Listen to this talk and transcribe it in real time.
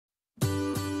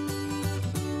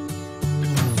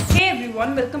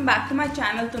everyone, welcome back to my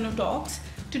channel Tanutalks.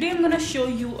 Today I'm going to show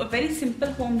you a very simple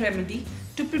home remedy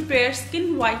to prepare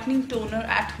skin whitening toner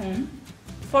at home.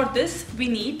 For this we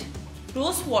need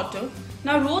rose water.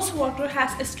 Now rose water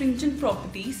has astringent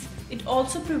properties. It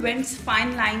also prevents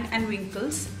fine line and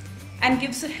wrinkles and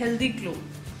gives a healthy glow.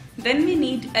 Then we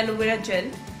need aloe vera gel.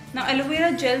 Now aloe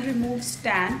vera gel removes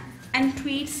tan and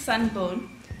treats sunburn.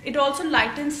 It also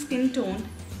lightens skin tone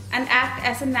and act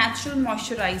as a natural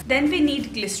moisturizer. Then we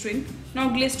need glycerin. Now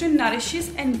glycerin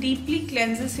nourishes and deeply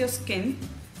cleanses your skin,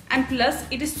 and plus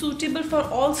it is suitable for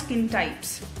all skin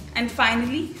types. And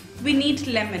finally we need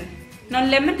lemon. Now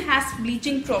lemon has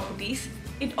bleaching properties.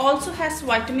 It also has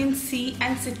vitamin C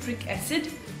and citric acid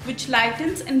which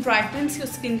lightens and brightens your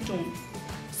skin tone.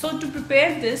 So to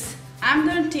prepare this, I'm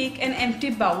going to take an empty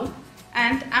bowl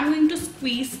and I'm going to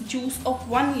squeeze juice of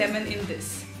 1 lemon in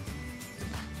this.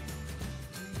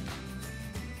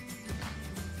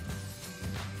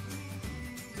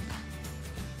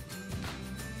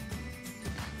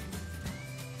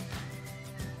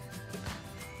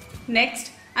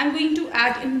 Next, I'm going to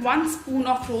add in 1 spoon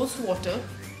of rose water.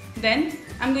 Then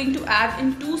I'm going to add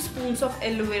in 2 spoons of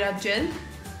aloe vera gel.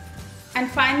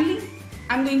 And finally,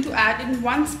 I'm going to add in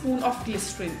 1 spoon of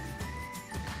glycerin.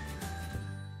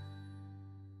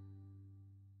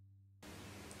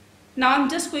 Now I'm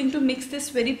just going to mix this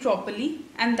very properly,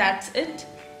 and that's it.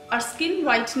 Our skin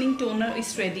whitening toner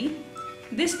is ready.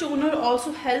 This toner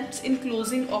also helps in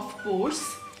closing of pores.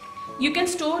 You can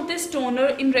store this toner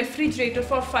in refrigerator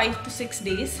for 5 to 6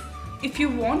 days. If you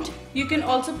want, you can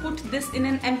also put this in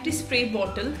an empty spray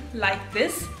bottle like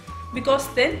this,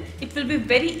 because then it will be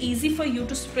very easy for you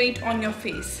to spray it on your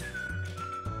face.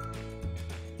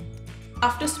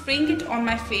 After spraying it on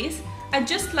my face, I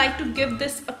just like to give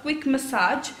this a quick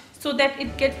massage so that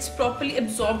it gets properly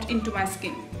absorbed into my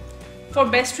skin. For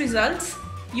best results,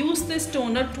 use this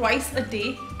toner twice a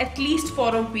day, at least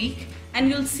for a week, and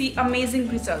you'll see amazing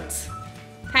results.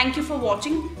 Thank you for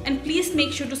watching, and please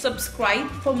make sure to subscribe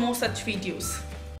for more such videos.